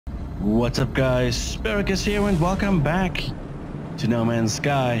What's up, guys? Sparrowcus here, and welcome back to No Man's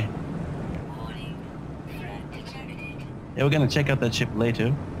Sky. Yeah, we're gonna check out that ship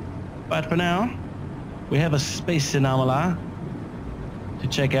later, but for now, we have a space anomaly to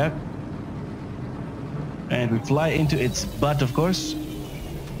check out, and we fly into its butt, of course.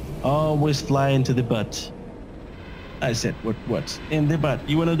 Always fly into the butt. I said, what? In the butt.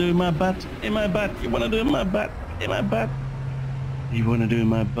 You wanna do in my butt? In my butt. You wanna do in my butt? In my butt. You wanna do in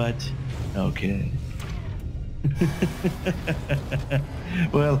my butt? Okay.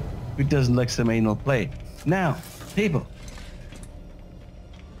 Well, who doesn't like some anal play? Now, people.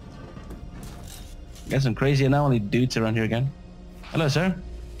 Got some crazy anomaly dudes around here again. Hello, sir.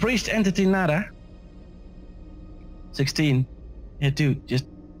 Priest entity nada. 16. Yeah, dude, just...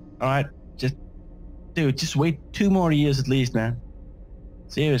 Alright, Dude, just wait 2 more years at least, man.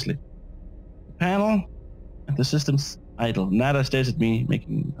 Seriously. The panel and the system's idle. Nada stares at me,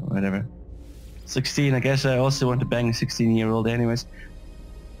 making whatever. 16, I guess I also want to bang a 16-year-old anyways.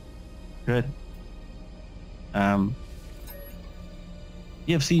 Good. You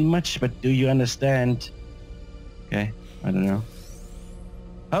have seen much, but do you understand? Okay, I don't know.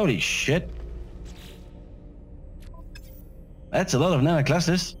 Holy shit. That's a lot of nano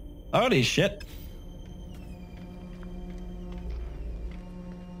clusters. Holy shit.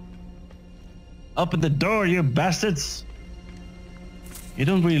 Open the door, you bastards! You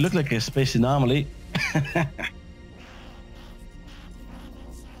don't really look like a space anomaly.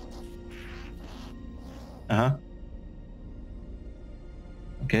 Uh-huh.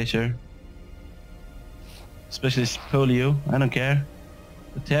 Okay, sure. Specialist polio, I don't care.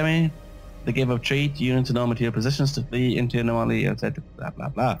 But tell me, they gave up treat, units in all material positions to flee into anomaly outside the blah blah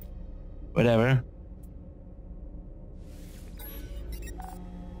blah. Whatever.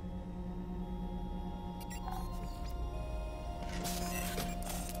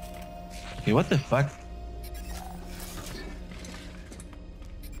 Okay, what the fuck?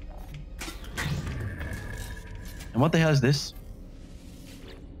 And what the hell is this?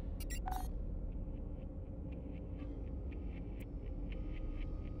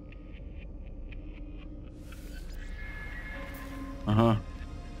 Uh-huh.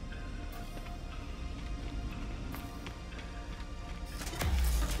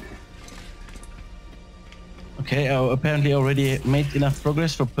 Okay, I apparently already made enough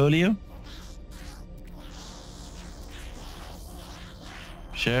progress for polio.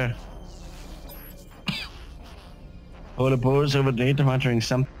 Sure. Polar boards over data monitoring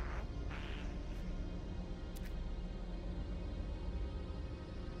some.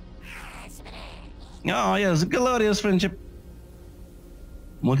 Oh yes, glorious friendship.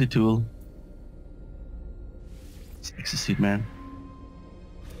 Multi-tool. It's exosuit, man.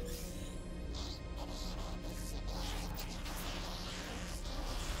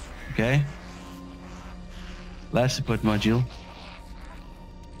 Okay. Life support module.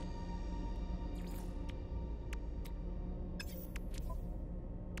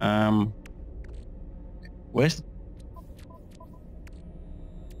 Where's...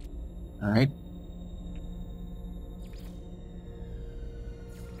 Alright.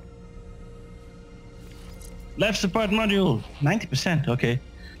 Left support module, 90%, okay.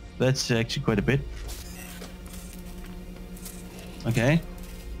 That's actually quite a bit. Okay.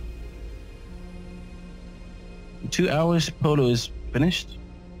 In 2 hours, Polo is finished.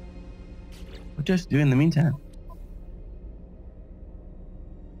 What does it do in the meantime?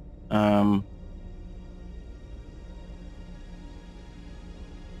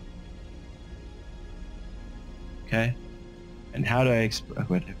 Okay. And how do I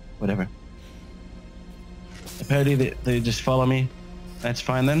whatever. Apparently they just follow me. That's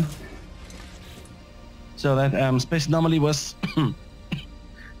fine then. So that space anomaly was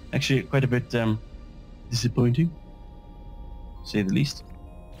actually quite a bit disappointing, to say the least.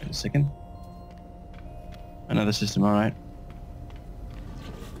 Wait a second. Another system, alright.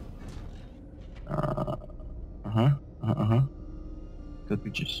 Good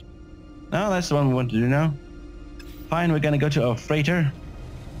pictures. No, that's the one we want to do now. Fine, we're gonna go to our freighter.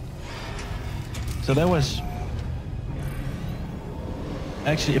 So that was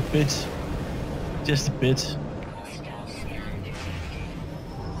actually a bit, just a bit,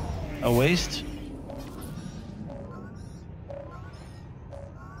 a waste.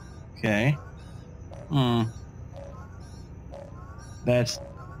 Okay. That's...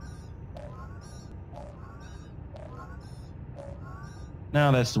 No,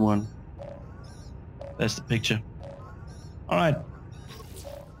 that's the one. That's the picture. Alright.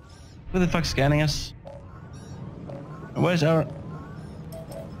 Who the fuck's scanning us? Where's our...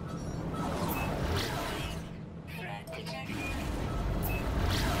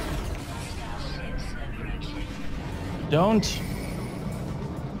 Don't.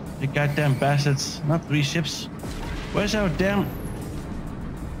 You goddamn bastards. Not 3 ships. Where's our damn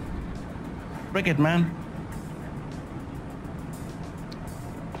frigate, man?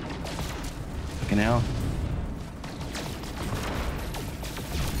 Fucking hell.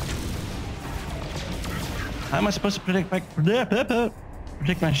 How am I supposed to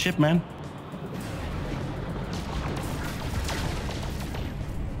protect my ship, man?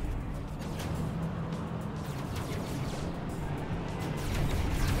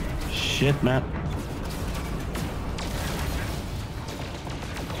 Shit, man.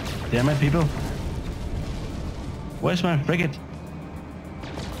 Damn it, people. Where's my frigate?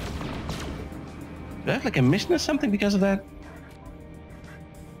 Do I have like a mission or something because of that?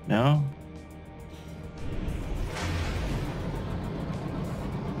 No.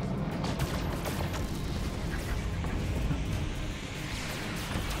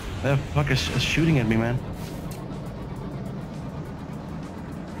 The fuck is shooting at me, man?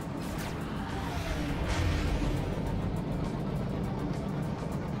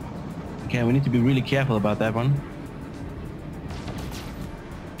 Okay, we need to be really careful about that one.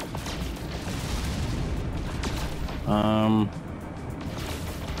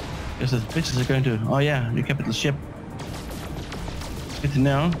 Guess the bitches are going to. Oh yeah, your capital ship. It's good to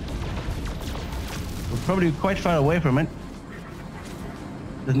know. We're probably quite far away from it.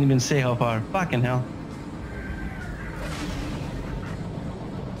 Doesn't even say how far. Fucking hell.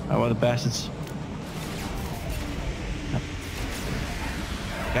 Oh, the bastards.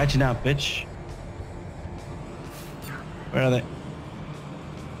 Got you now, bitch. Where are they?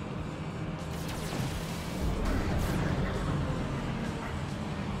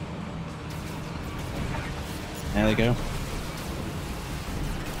 There they go.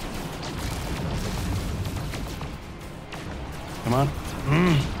 Come on.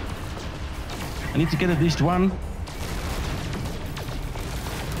 I need to get at least one.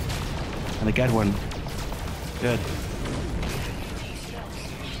 And I got one. Good.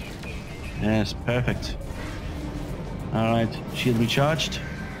 Yes, perfect. Alright, shield recharged.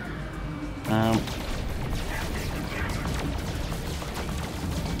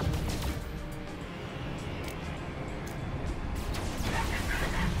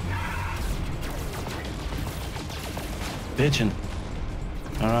 Bitchin'.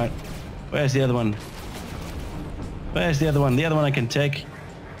 Alright. Where's the other one? Where's the other one? The other one I can take.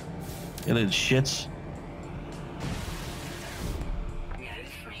 You little shits.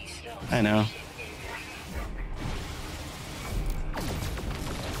 I know.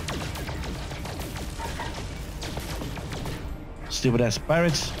 Stupid ass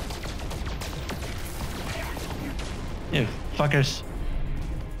pirates. You fuckers.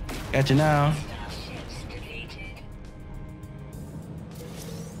 Got you now.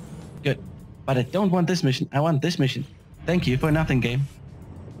 Good. But I don't want this mission. I want this mission. Thank you for nothing, game.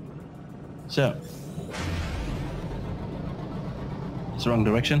 So. It's the wrong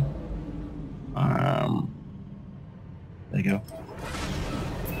direction. There you go.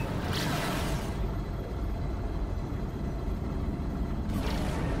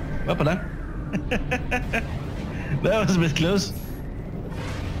 Hoppala. That was a bit close.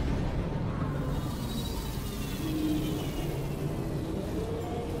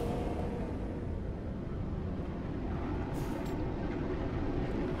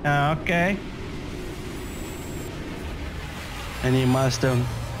 Okay. Any milestone?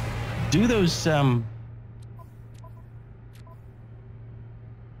 Do those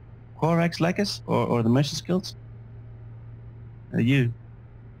Corax like us or the mission skills? You?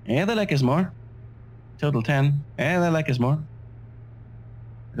 Yeah, they like us more. Total 10. Yeah, they like us more.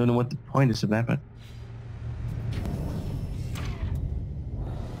 I don't know what the point is of that, but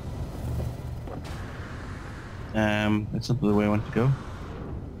that's not the way I want to go.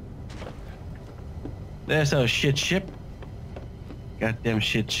 There's our shit ship. Goddamn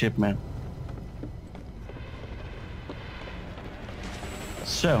shit ship, man.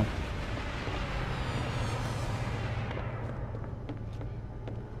 So.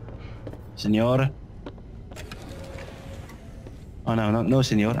 Senor. Oh no,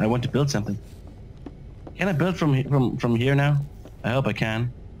 senor. I want to build something. Can I build from here now? I hope I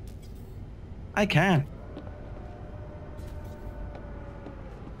can. I can.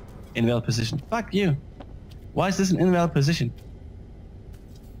 Invalid position. Fuck you. Why is this an invalid position?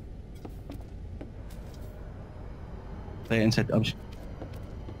 Play inside option.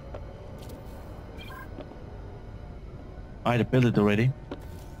 I had to build it already.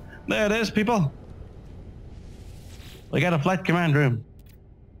 There it is, people. We got a flight command room.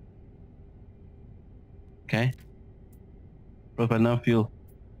 Okay. Profile no fuel.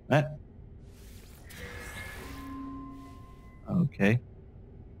 What? Okay.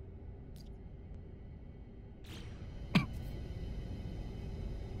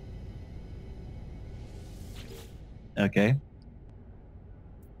 Okay.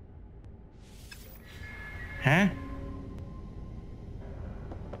 Huh?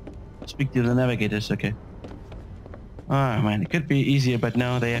 Speak to the navigators, okay. Oh man, it could be easier, but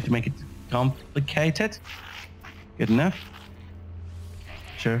no, they have to make it complicated. Good enough.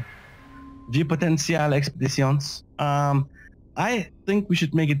 Sure. View potential expeditions. I think we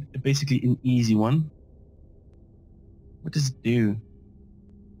should make it basically an easy one. What does it do?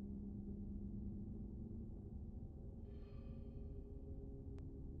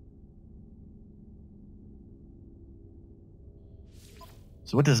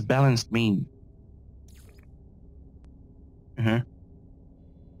 So what does balanced mean? Uh-huh.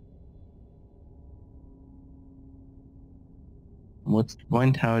 What's the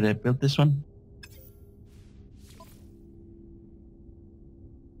point? How did I build this one?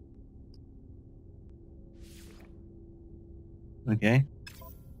 Okay.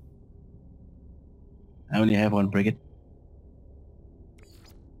 I only have one brigade.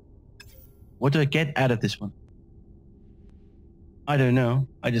 What do I get out of this one? I don't know.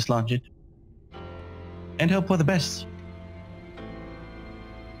 I just launch it. And hope for the best.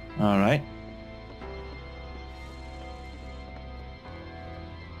 Alright.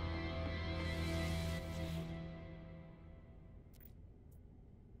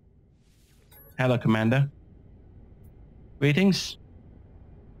 Hello, Commander. Greetings.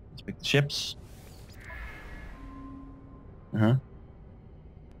 Inspect the ships. Uh-huh.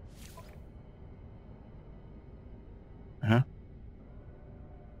 Uh-huh.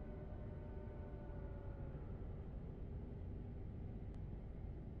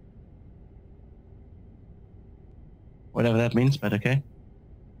 Whatever that means, but okay.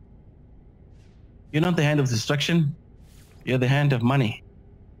 You're not the hand of destruction. You're the hand of money.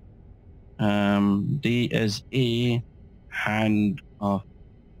 D is E, hand of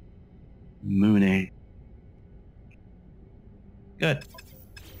money. Good.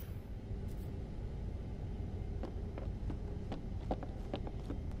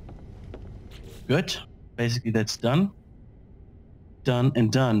 Good. Basically, that's done. Done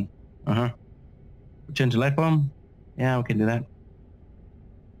and done. Uh-huh. Return to light bomb. Yeah, we can do that.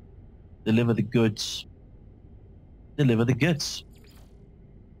 Deliver the goods. Deliver the goods.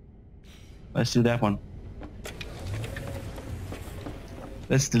 Let's do that one.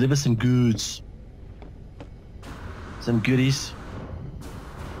 Let's deliver some goods. Some goodies.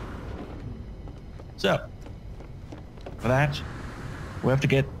 So, for that, we have to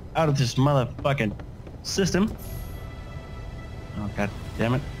get out of this motherfucking system. Oh, god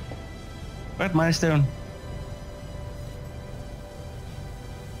damn it. Red milestone.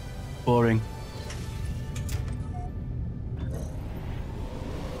 Boring.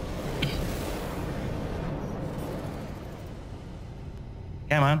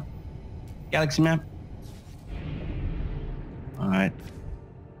 Come on. Galaxy map. Alright.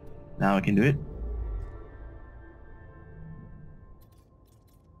 Now I can do it.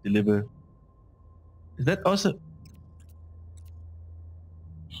 Deliver. Is that also...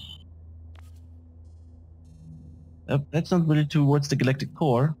 that's not really towards the galactic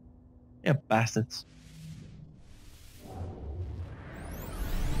core. Yeah, bastards.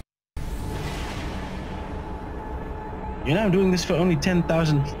 You know, I'm doing this for only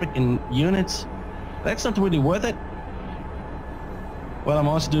 10,000 freaking units. That's not really worth it. Well, I'm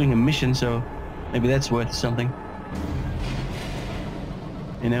also doing a mission, so maybe that's worth something.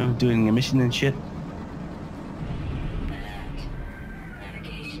 You know, doing a mission and shit.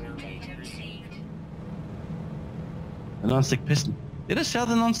 Navigational data received. A non-stick piston. Did I sell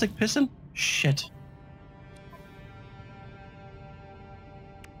the non-stick piston? Shit.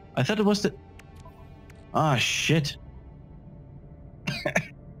 I thought it was the... Ah, shit.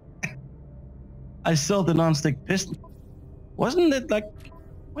 I sold the non-stick piston. Wasn't it like...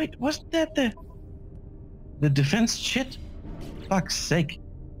 Wait, wasn't that the defense shit? Fuck's sake.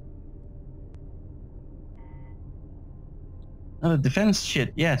 No, the defense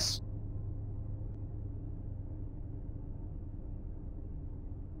shit, yes.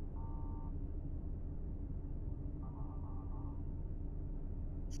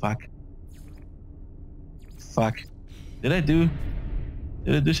 Fuck. Fuck. Did I do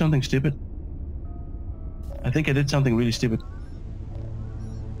something stupid? I think I did something really stupid.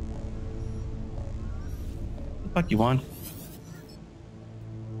 What the fuck you want?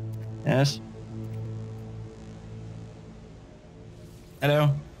 Yes.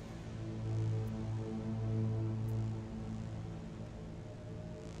 Hello.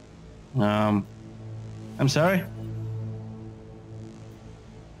 I'm sorry.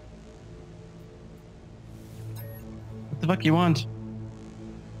 fuck you want?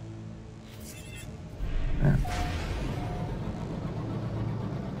 Yeah.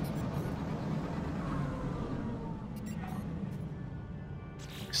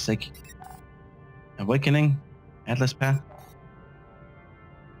 Sick. Awakening. Atlas Path.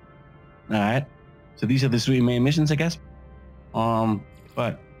 Alright. So these are the 3 main missions, I guess.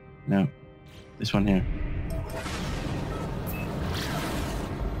 But no. This one here.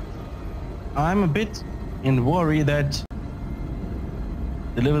 I'm a bit in worry that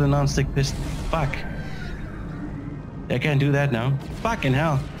deliver the non-stick pistol. Fuck. I can't do that now. Fucking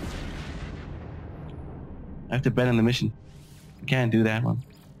hell. I have to abandon the mission. I can't do that one.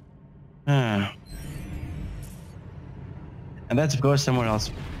 Ah. And that's of course somewhere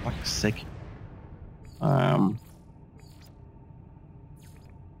else. Fuck's sake.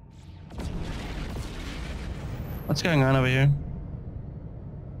 What's going on over here?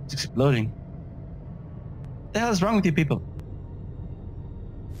 It's exploding. What the hell is wrong with you people?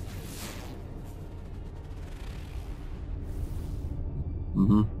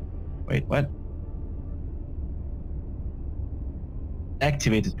 Wait, what?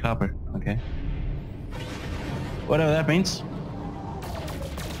 Activated copper. Okay. Whatever that means.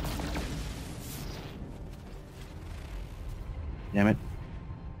 Damn it.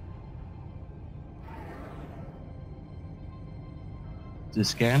 To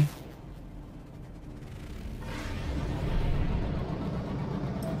scan.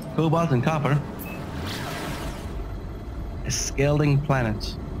 Cobalt and copper. A scalding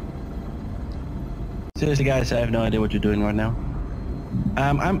planet. Seriously, guys, I have no idea what you're doing right now.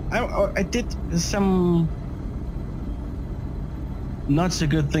 I did some not so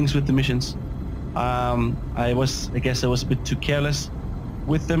good things with the missions. I guess I was a bit too careless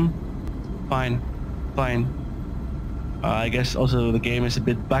with them. Fine. I guess also the game is a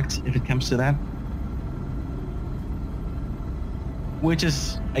bit bugged if it comes to that. Which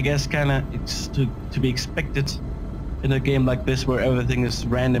is, I guess, kind of to be expected in a game like this where everything is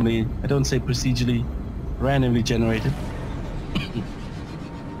randomly, I don't say procedurally, randomly generated.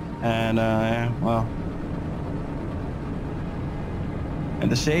 And, well.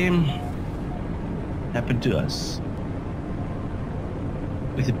 And the same happened to us.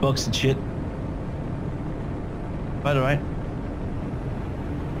 With the bugs and shit. But alright.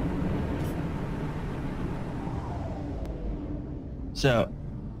 So,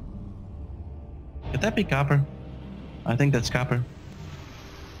 could that be copper? I think that's copper.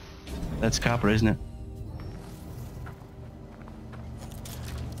 That's copper, isn't it?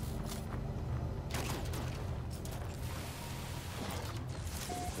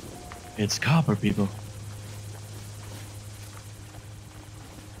 It's copper, people.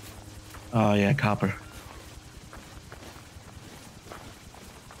 Oh yeah, copper.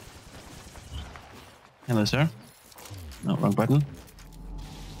 Hello, sir. No, wrong button.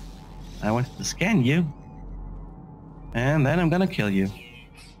 I wanted to scan you. And then I'm gonna kill you.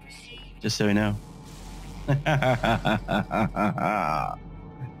 Just so you know.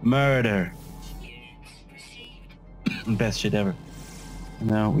 Murder. Best shit ever.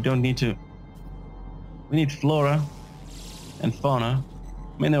 No, we don't need to. We need flora and fauna.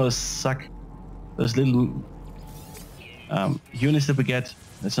 Minerals suck. Those little units that we get,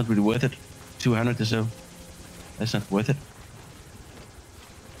 that's not really worth it. 200 or so. That's not worth it.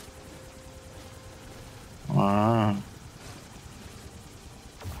 Ah.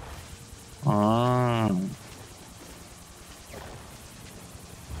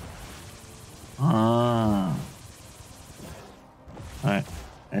 Alright,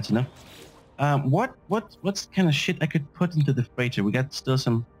 that's enough. What's kind of shit I could put into the freighter? We got still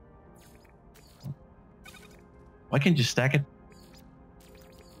some. Why can't you stack it?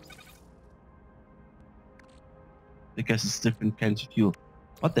 Because it's different kinds of fuel.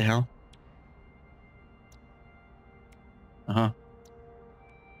 What the hell? Uh-huh.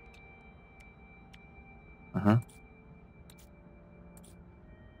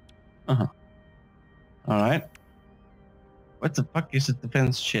 Alright. What the fuck is it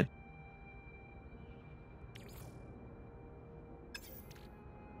defense shit?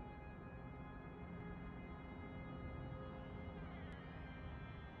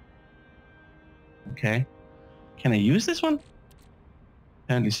 Okay. Can I use this one?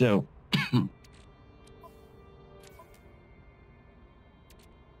 Apparently so.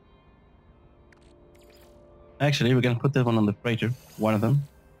 Actually, we're gonna put that one on the freighter. One of them.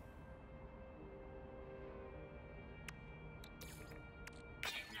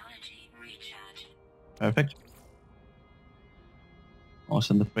 Technology recharge. Perfect.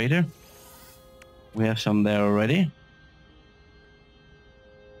 Also on the freighter. We have some there already.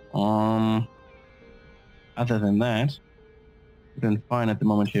 Other than that, We're doing fine at the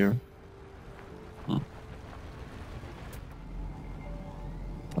moment here.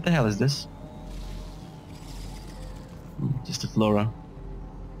 What the hell is this? Just a flora.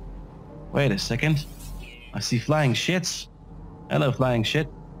 Wait a second. I see flying shits. Hello, flying shit.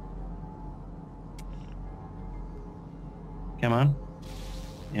 Come on.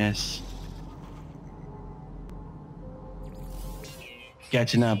 Yes.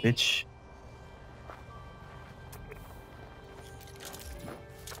 Got you now, bitch.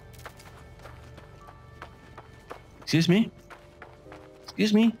 Excuse me?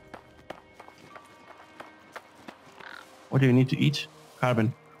 Excuse me? What do you need to eat?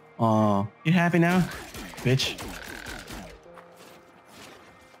 Carbon. Oh, you happy now? Bitch.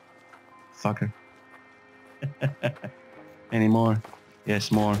 Fucker. Any more?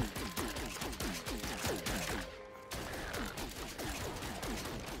 Yes, more.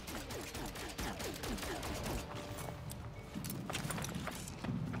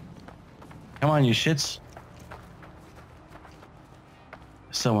 Come on, you shits.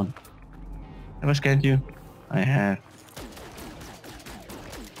 Someone. Have I scanned you? I have.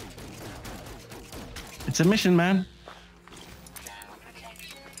 It's a mission, man.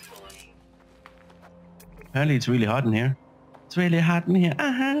 Apparently it's really hot in here. It's really hot in here.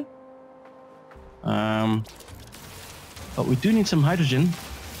 But we do need some hydrogen,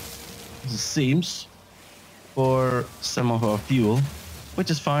 as it seems, for some of our fuel, which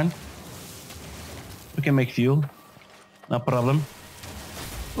is fine. We can make fuel. No problem.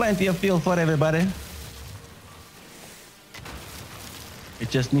 Plenty of fuel for everybody. It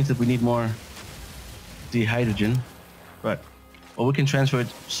just means that we need more dehydrogen, but well, we can transfer it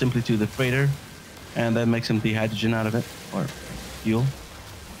simply to the freighter and then make some dehydrogen out of it, or fuel.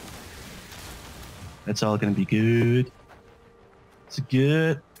 That's all gonna be good. It's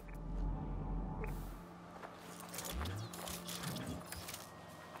good.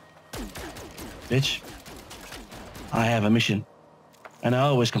 Bitch, I have a mission, and I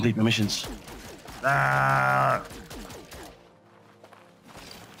always complete my missions. Ah!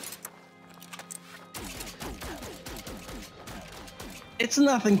 It's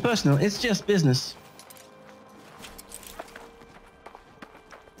nothing personal, it's just business.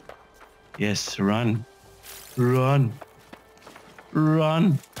 Yes, run. Run.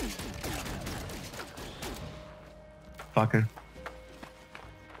 Run. Fucker.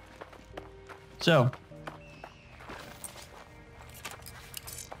 So.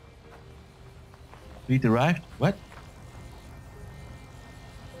 Fleet arrived? What?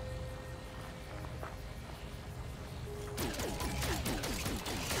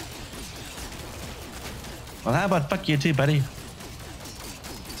 Well, how about fuck you too, buddy?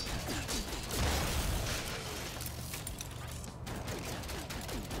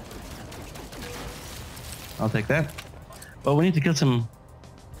 I'll take that. Well, we need to kill some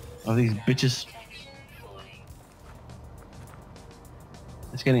of these bitches.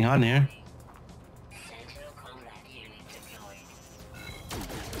 It's getting hot in here.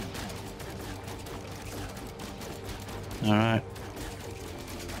 All right.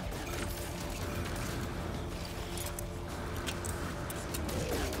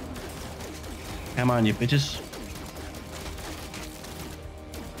 Come on, you bitches.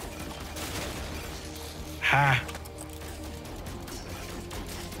 Ha!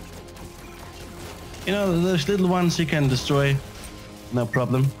 You know, those little ones you can destroy. No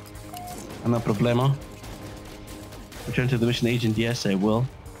problem. No problemo. Return to the mission agent. Yes, I will.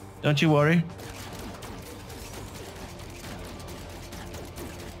 Don't you worry.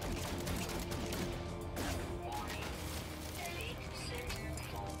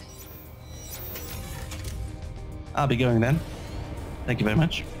 I'll be going then. Thank you very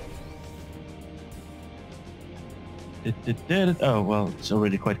much. Oh, well, it's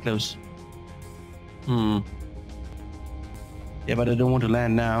already quite close. Yeah, but I don't want to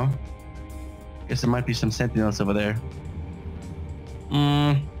land now. Guess there might be some sentinels over there.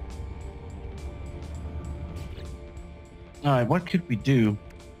 Alright, what could we do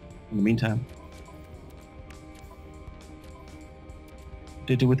in the meantime? What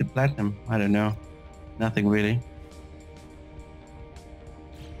do you do with the platinum? I don't know. Nothing really.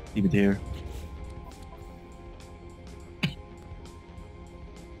 Leave it here.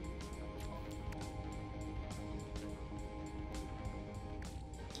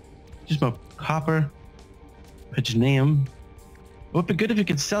 Just more copper, pygineum. It would be good if you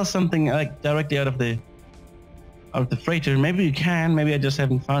could sell something like directly out of the freighter. Maybe you can. Maybe I just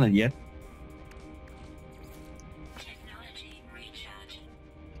haven't found it yet. Technology recharge.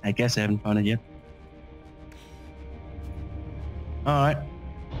 I guess I haven't found it yet. All right,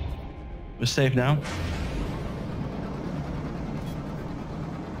 we're safe now.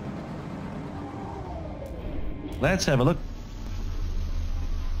 Let's have a look.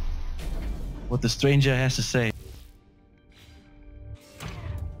 What the stranger has to say.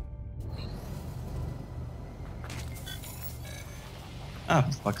 Ah,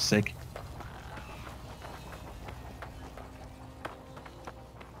 for fuck's sake.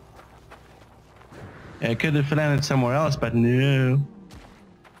 I could have landed somewhere else, but no.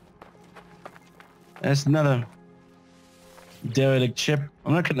 That's another derelict ship.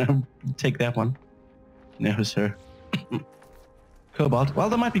 I'm not gonna take that one. No, sir. Cobalt. Well,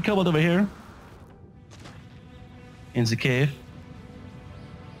 there might be cobalt over here. In the cave.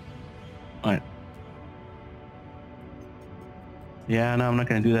 Alright. Yeah, no, I'm not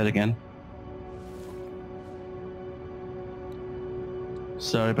gonna do that again.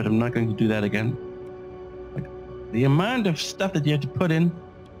 Sorry, but I'm not going to do that again. Like, the amount of stuff that you have to put in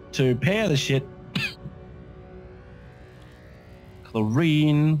to repair the shit.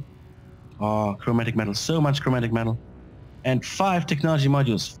 Chlorine. Oh, chromatic metal. So much chromatic metal. And 5 technology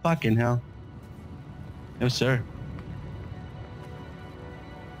modules. Fucking hell. No, sir.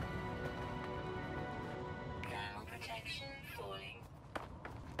 Thermal protection falling.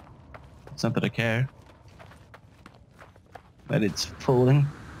 It's not that I care. But it's falling.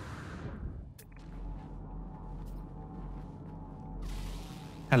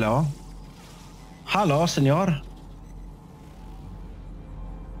 Hello? Hello, senor?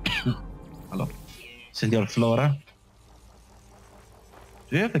 Hello? Senor Flora?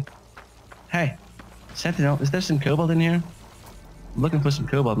 Do you have the... Hey, Sentinel, is there some cobalt in here? I'm looking for some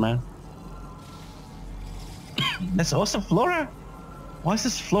cobalt, man. That's also Flora? Why is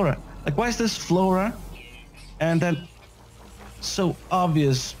this Flora? Like, why is this Flora? And then... so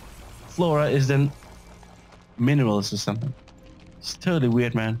obvious Flora is then minerals or something. It's totally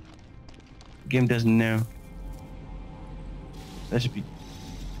weird, man. The game doesn't know. There should be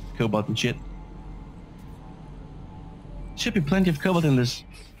cobalt and shit. Should be plenty of cobalt in this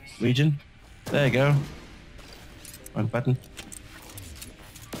region. There you go. One button.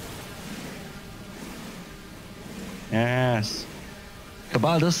 Yes.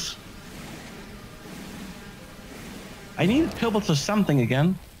 Cobaldus. I need cobalt for something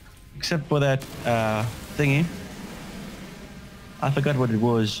again. Except for that thingy. I forgot what it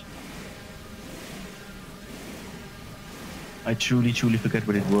was. I truly forgot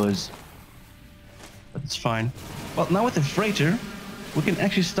what it was. But it's fine. Well, now with the freighter, we can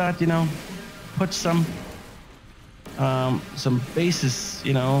actually start, you know, put some bases,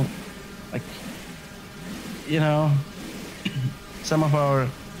 you know, like, you know, some of our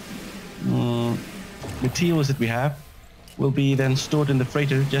materials that we have will be then stored in the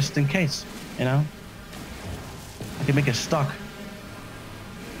freighter just in case, you know. I can make a stock.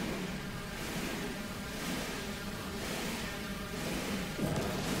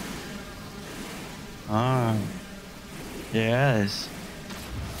 Ah, yes,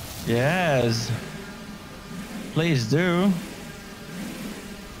 yes, please do.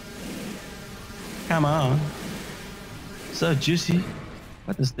 Come on, so juicy.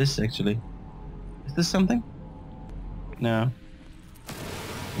 What is this actually? Is this something? No.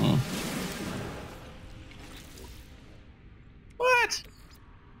 What?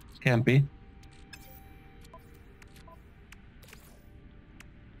 Can't be.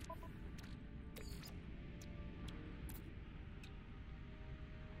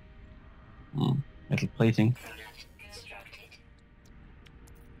 Metal plating. Product constructed.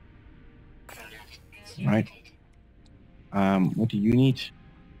 Product Right. constructed. What do you need?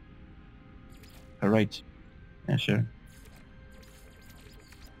 All right. Yeah, sure.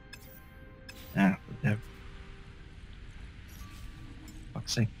 Ah, whatever.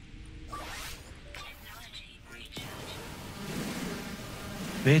 Fuck's sake. Technology recharge.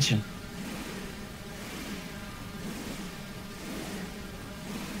 Bitchin'.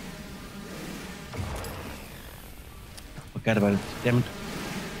 Forgot about it. Damn it.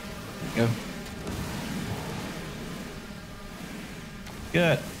 There you go.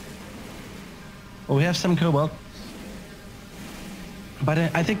 Good. Well, we have some cobalt. But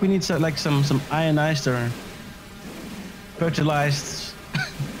I think we need some ionized or fertilized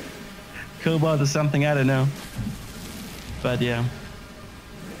cobalt or something. I don't know. But yeah.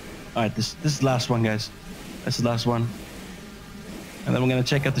 All right, this is the last one, guys. That's the last one. And then we're gonna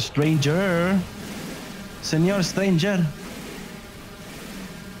check out the stranger, Senor Stranger.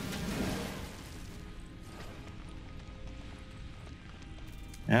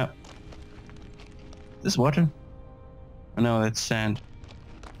 Yeah. This water? Oh no, that's sand.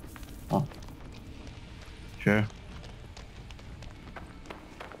 Oh. Sure.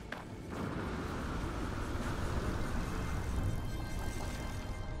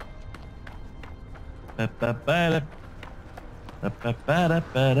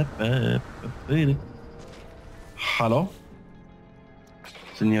 Hello?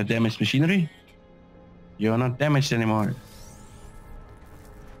 It's in your damaged machinery? You're not damaged anymore.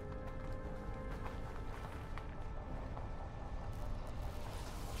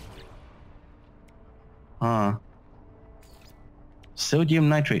 Huh. Sodium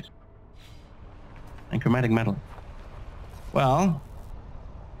nitrate. And chromatic metal. Well,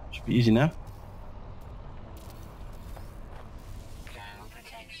 should be easy enough. Thermal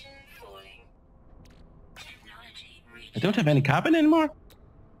protection falling. Technology I don't have any carbon anymore?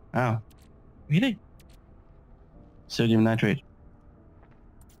 Oh. Really? Sodium nitrate.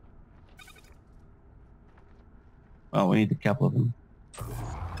 Well, we need a couple of them.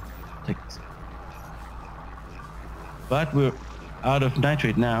 Take this. But we're out of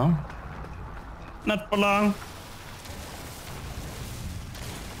nitrate now. Not for long.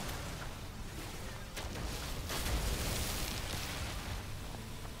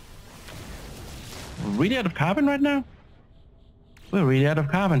 We're really out of carbon right now? We're really out of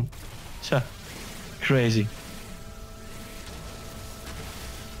carbon. Crazy.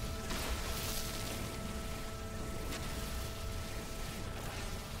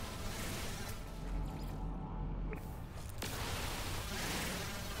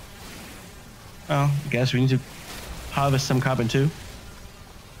 Well, I guess we need to harvest some carbon too.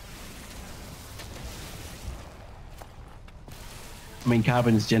 I mean,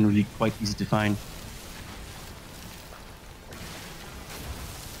 carbon is generally quite easy to find.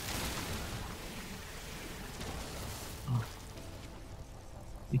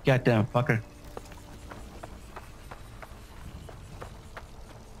 You goddamn fucker.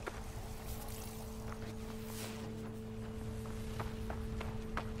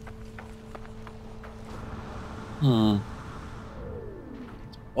 Oh,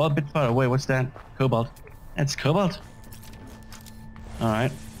 a bit far away. What's that? Cobalt. That's cobalt. All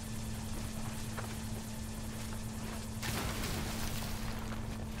right.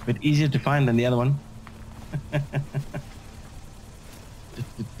 A bit easier to find than the other one.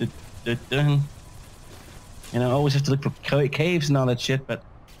 You know, I always have to look for caves and all that shit, but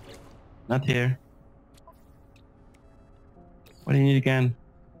not here. What do you need again?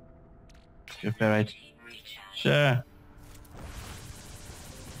 Your ferrite. Sure.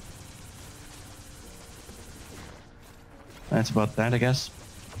 That's about that, I guess.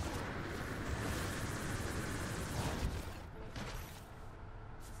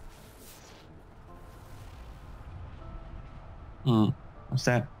 What's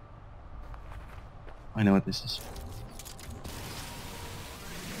that? I know what this is.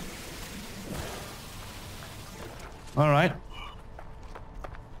 All right.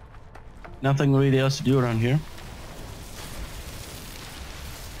 Nothing really else to do around here.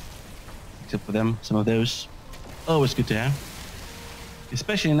 Except for them, some of those. Always good to have.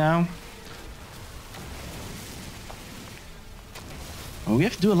 Especially now. Oh, we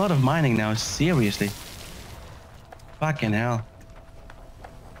have to do a lot of mining now, seriously. Fucking hell.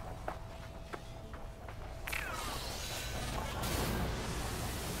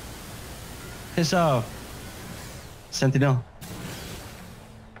 Piss off. Sentinel.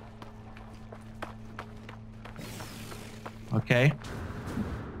 Okay.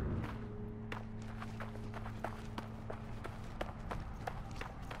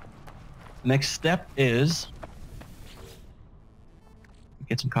 Next step is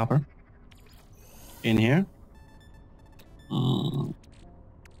get some copper in here.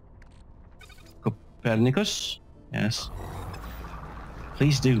 Copernicus, yes.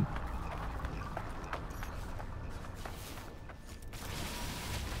 Please do.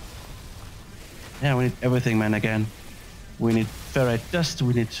 Yeah, we need everything, man, again. We need ferrite dust,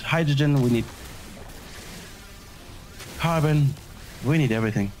 we need hydrogen, we need carbon, we need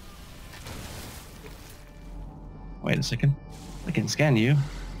everything. Wait a second. I can scan you.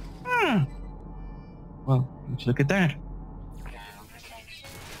 Ah. Well, let's look at that.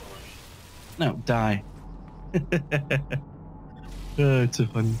 No, die. Oh, it's so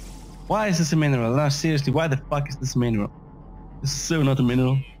funny. Why is this a mineral? No, seriously, why the fuck is this a mineral? This is so not a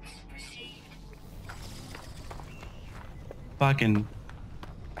mineral. Fucking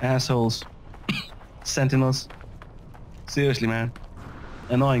assholes. Sentinels. Seriously, man.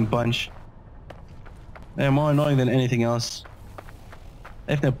 Annoying bunch. They're more annoying than anything else.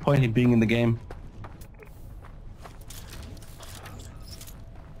 They have no point in being in the game.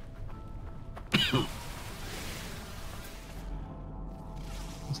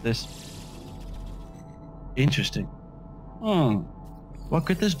 What's this? Interesting. What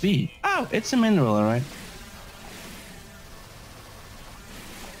could this be? Oh, it's a mineral, alright.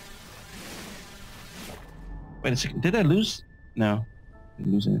 Wait a second. Did I lose? No.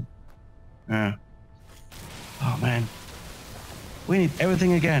 Didn't lose it. Oh man. We need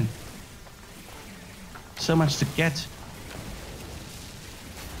everything again. So much to get.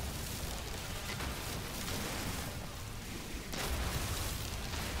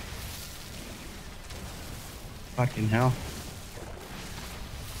 Fucking hell.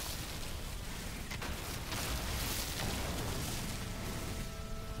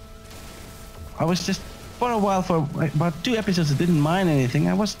 I was just, for a while, for about 2 episodes, I didn't mine anything.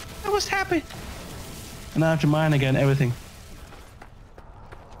 I was happy. And I have to mine again everything.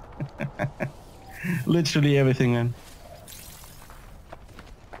 Literally everything, man.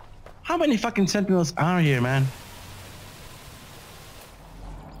 How many fucking sentinels are here, man?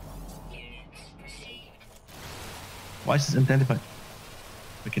 Why is this identified?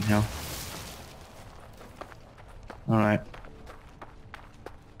 Freaking hell. Alright.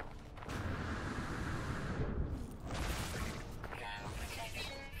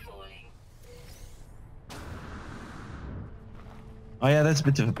 Oh yeah, that's a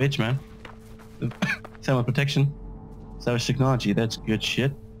bit of a bitch, man. Thermal protection. Savage technology, that's good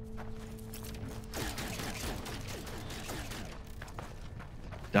shit.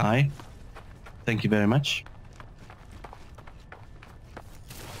 Die. Thank you very much.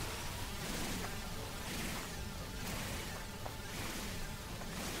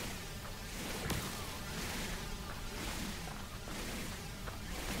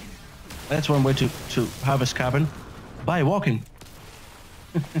 That's one way to harvest carbon. By walking.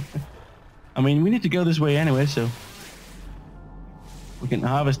 I mean, we need to go this way anyway, so we can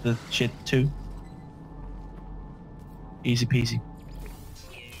harvest the shit too. Easy peasy.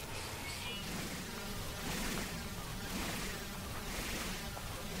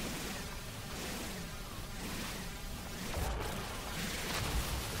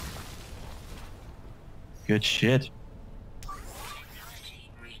 Good shit.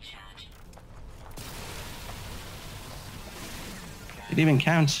 It even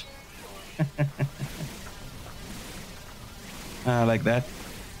counts. Like that.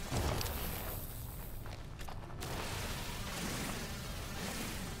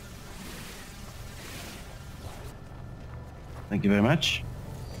 Thank you very much.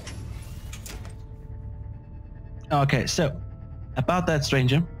 Okay, so about that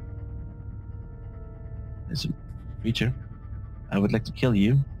stranger. There's a creature. I would like to kill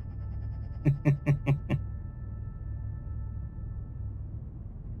you.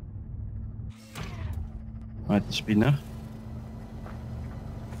 Alright, this should be enough.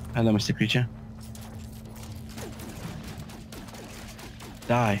 Hello, Mr. Creature.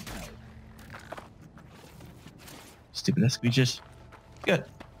 Die. Stupid ass creatures. Good.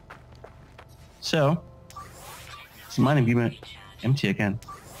 So, it's mining beam empty again.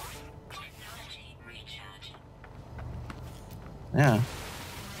 Yeah.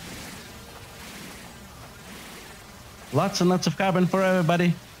 Lots and lots of carbon for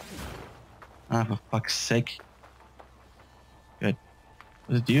everybody. Ah, for fuck's sake. Good.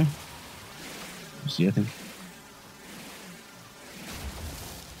 Was it you? Let's see, I think.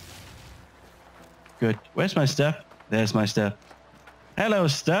 Good. Where's my stuff? There's my stuff. Hello,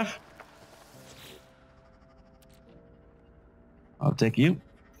 stuff. I'll take you.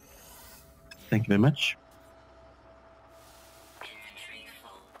 Thank you very much.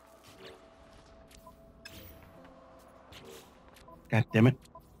 God damn it.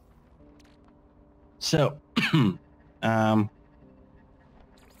 So, not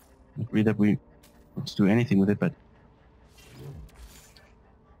really that we want to do anything with it, but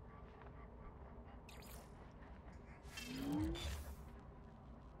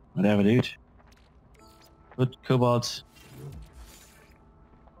whatever, dude. Good cobalt.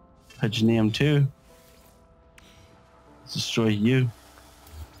 Hydronium 2. Let's destroy you.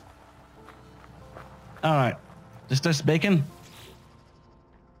 Alright. Just this bacon.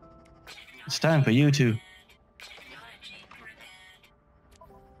 It's time for you to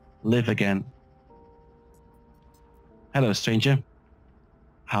live again. Hello, stranger.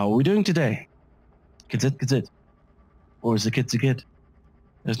 How are we doing today? Kid. Or is the kid's a kid?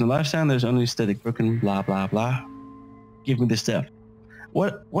 There's no life sound, there's only static, broken, blah, blah, blah. Give me the stuff.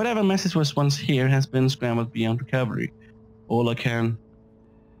 Whatever message was once here has been scrambled beyond recovery. All I can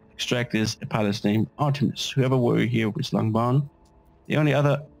extract is a pilot's name, Artemis. Whoever were here was long gone. The only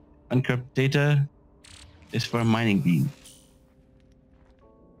other uncorrupted data is for a mining beam.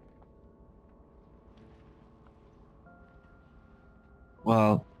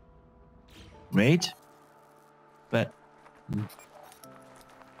 Well, great, but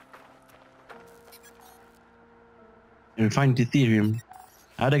refined deuterium.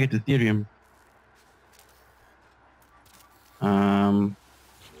 How'd I get deuterium? I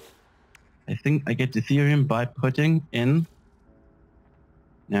think I get Ethereum by putting in...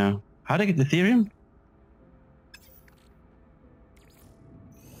 No. How do I get Ethereum?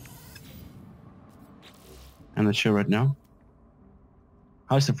 I'm not sure right now.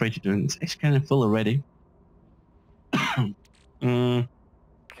 How's the freight doing? It's actually kind of full already.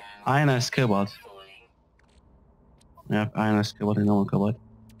 Ionized cobalt. Yeah, ionized cobalt and normal cobalt.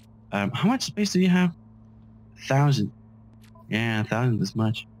 How much space do you have? 1,000. Yeah, 1,000 this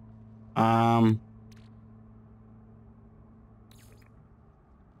much. So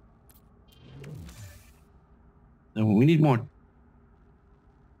we need more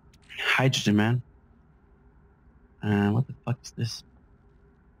hydrogen, man. What the fuck is this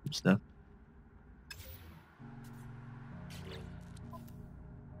stuff?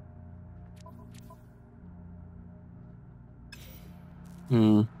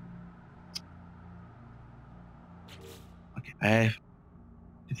 Okay, I have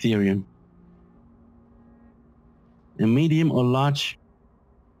Ethereum. A medium or large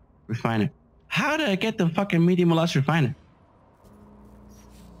refiner. How did I get the fucking medium or large refiner?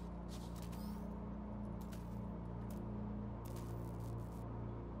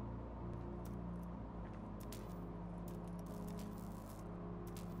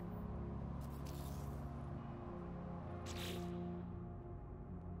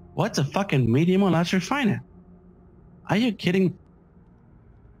 What's a fucking medium or large refiner? Are you kidding?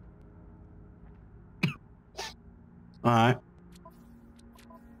 Alright.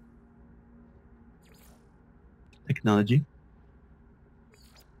 Technology.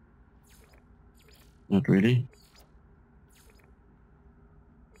 Not really.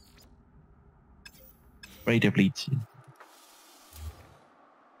 Radar fleets.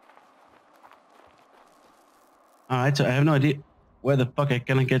 Alright, so I have no idea where the fuck I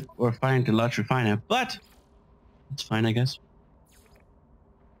can get or find the large refiner, but it's fine, I guess.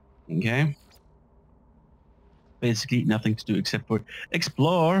 Okay. Basically nothing to do except for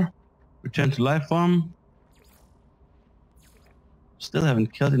explore, return to life form. Still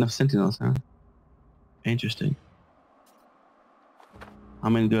haven't killed enough sentinels, huh? Interesting. How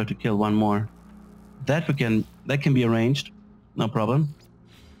many do I have to kill? One more. That can be arranged. No problem.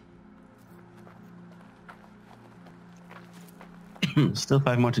 Still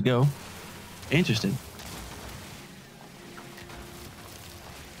 5 more to go. Interesting.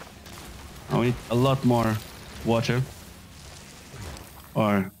 Oh, we need a lot more water.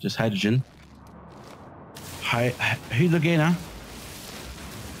 Or just hydrogen. Hydrogena.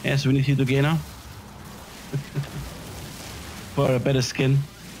 Yes, we need hydrogena. For a better skin.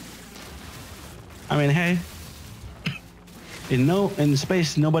 I mean, hey. In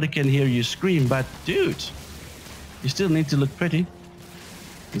space, nobody can hear you scream, but dude, you still need to look pretty.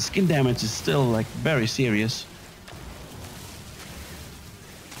 The skin damage is still like very serious.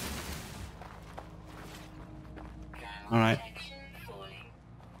 All right.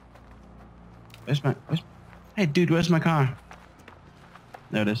 Hey dude, where's my car?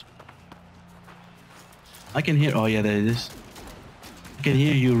 There it is. I can hear, oh yeah, there it is. I can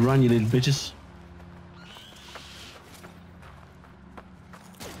hear you run, you little bitches.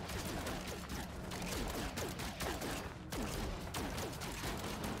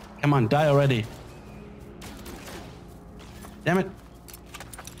 Come on, die already. Damn it.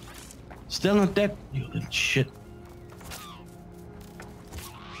 Still not dead, you little shit.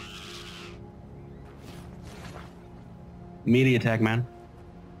 Melee attack, man.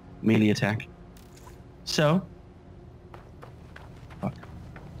 Melee attack. So. Fuck.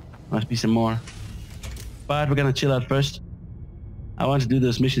 Must be some more. But we're gonna chill out first. I want to do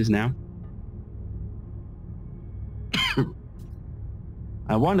those missions now.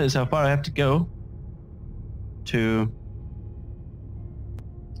 I wonder is how far I have to go to,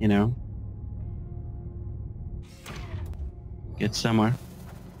 you know, get somewhere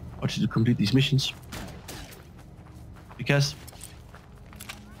or to complete these missions. Because,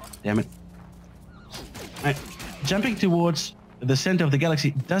 damn it, jumping towards the center of the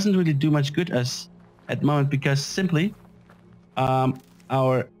galaxy doesn't really do much good as at the moment because simply our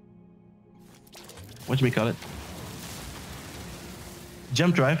whatchamacallit,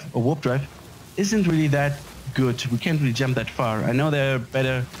 jump drive or warp drive isn't really that good. We can't really jump that far. I know there are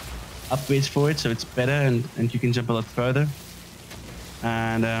better upgrades for it, so it's better and you can jump a lot further.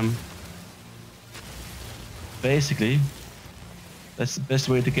 And basically, that's the best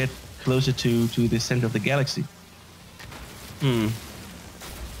way to get closer to the center of the galaxy.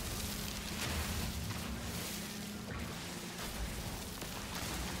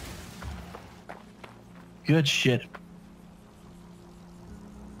 Good shit.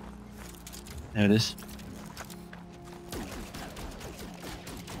 There it is.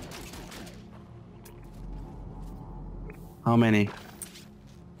 How many?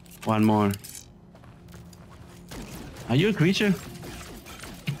 One more. Are you a creature?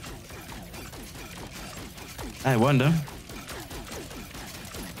 I wonder.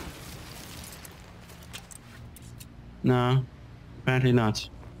 No, apparently not.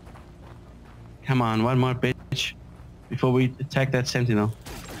 Come on, one more bitch before we attack that sentinel.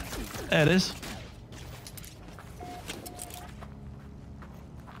 There it is.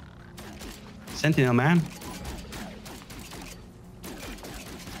 Sentinel man.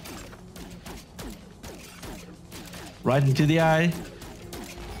 Right into the eye.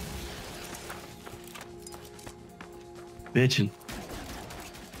 Bitchin'.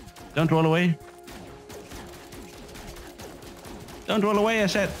 Don't roll away. Don't roll away, I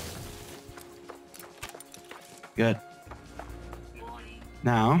said. Good.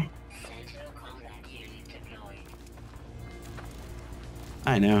 Now.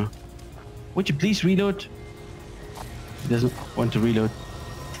 I know. Would you please reload? He doesn't want to reload.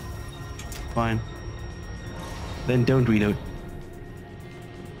 Fine. Then don't reload.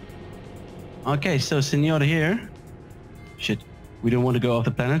 Okay, so Senora here. Shit. We don't want to go off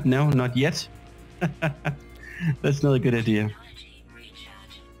the planet? No, not yet. That's not a good idea.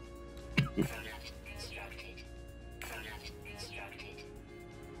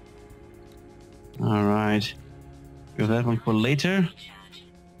 Alright. Go that one for later.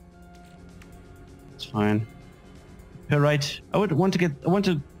 It's fine. Perrite. I want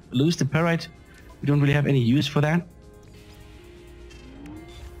to lose the perrite. We don't really have any use for that.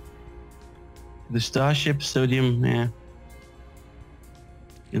 The starship sodium, yeah. You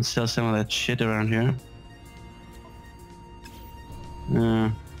can sell some of that shit around here.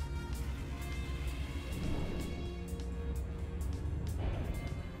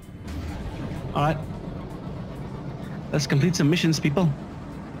 Alright. Let's complete some missions, people.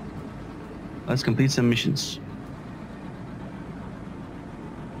 Let's complete some missions.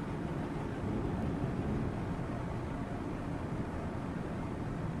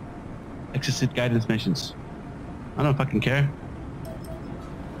 Exit guidance missions. I don't fucking care.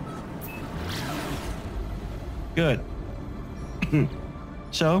 Good.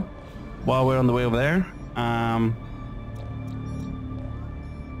 So, while we're on the way over there,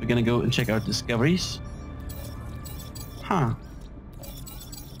 we're gonna go and check out discoveries. Huh.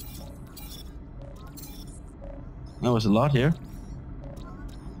 That was a lot here.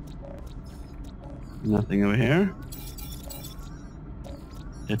 Nothing over here.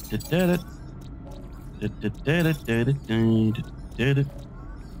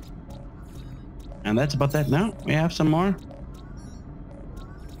 And that's about that now. We have some more.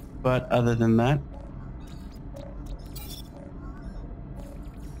 But other than that,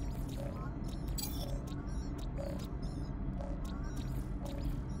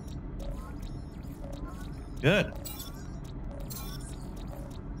 good.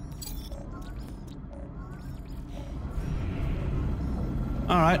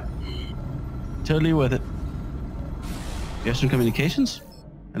 All right. Totally worth it. You have some communications?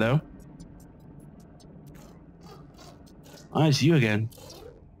 Hello? Oh, it's you again.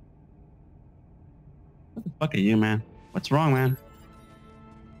 What the fuck are you, man? What's wrong, man?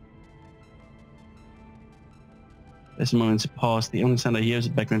 There's a moment's pause. The only sound I hear is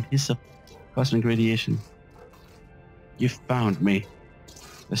the background hiss of cosmic radiation. You found me.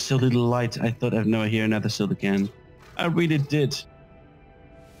 There's so little light, I thought I'd never hear another soul again. I really did.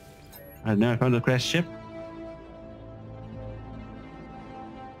 I know I found a crashed ship.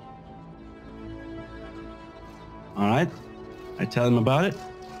 Alright. I tell him about it.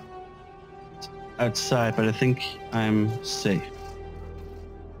 It's outside, but I think I'm safe.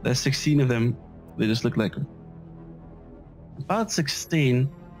 There's 16 of them. They just look like about 16.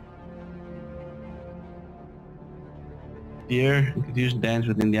 Fear and confusion dance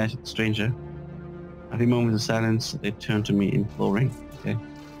within the eyes of the stranger. Every moment of silence, they turn to me, imploring. Okay.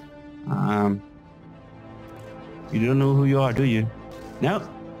 You don't know who you are, do you? No.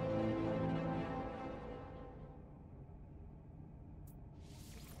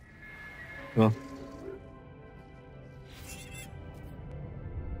 Cool.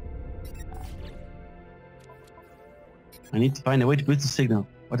 I need to find a way to boost the signal.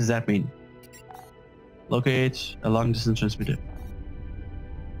 What does that mean? Locate a long-distance transmitter.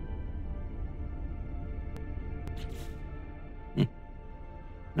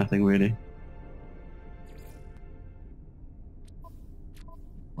 Nothing really.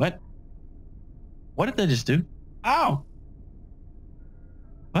 What? What did they just do? Ow!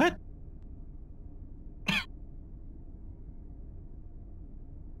 What?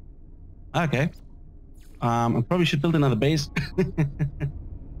 Okay. I probably should build another base.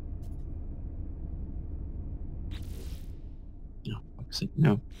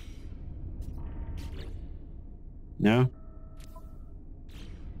 No. No.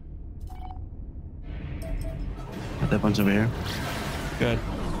 Got that bunch over here. Good.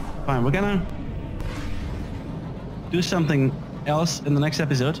 Fine, we're gonna do something else in the next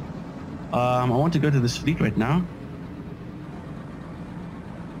episode. I want to go to this fleet right now.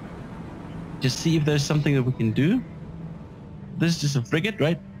 Just see if there's something that we can do. This is just a frigate,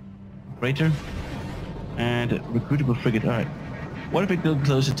 right? Freighter. And a recruitable frigate. Alright. What if we go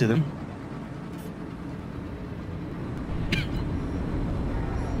closer to them?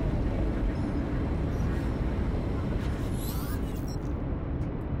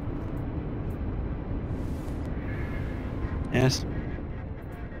 Yes.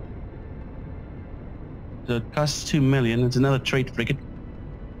 So it costs 2 million. It's another trade frigate.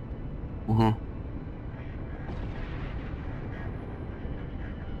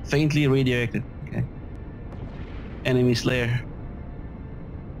 Faintly radioactive. Okay. Enemy slayer.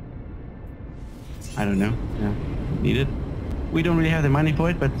 I don't know. Yeah. Need it. We don't really have the money for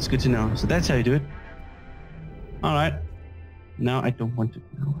it, but it's good to know. So that's how you do it. Alright. No, I don't want to.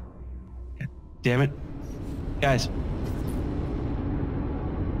 No. God damn it. Guys.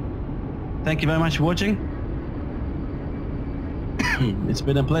 Thank you very much for watching. It's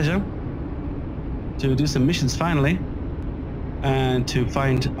been a pleasure to do some missions finally. And to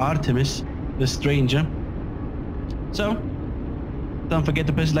find Artemis, the stranger. So, don't forget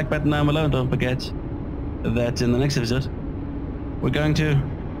to push the like button down below. Don't forget that in the next episode, we're going to,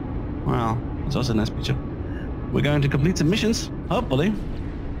 well, it's also a nice picture. We're going to complete some missions, hopefully.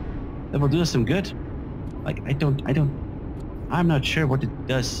 That will do us some good. Like, I'm not sure what it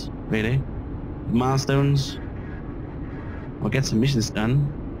does, really. Milestones. We'll get some missions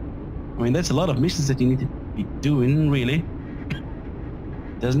done. I mean, that's a lot of missions that you need to be doing, really.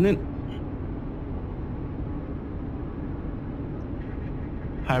 Doesn't it?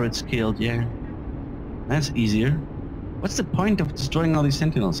 Pirates killed, yeah. That's easier. What's the point of destroying all these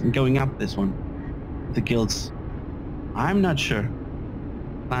sentinels and going up this one? The guilds. I'm not sure.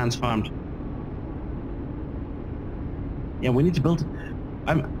 Plans farmed. Yeah, we need to build...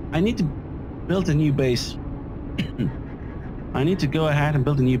 I need to build a new base. I need to go ahead and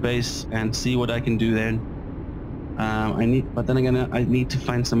build a new base and see what I can do there. But then again, I need to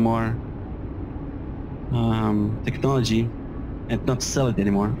find some more technology and not sell it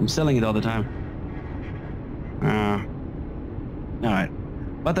anymore. I'm selling it all the time. Alright.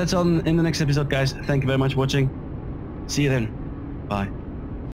 But that's all in the next episode, guys. Thank you very much for watching. See you then. Bye.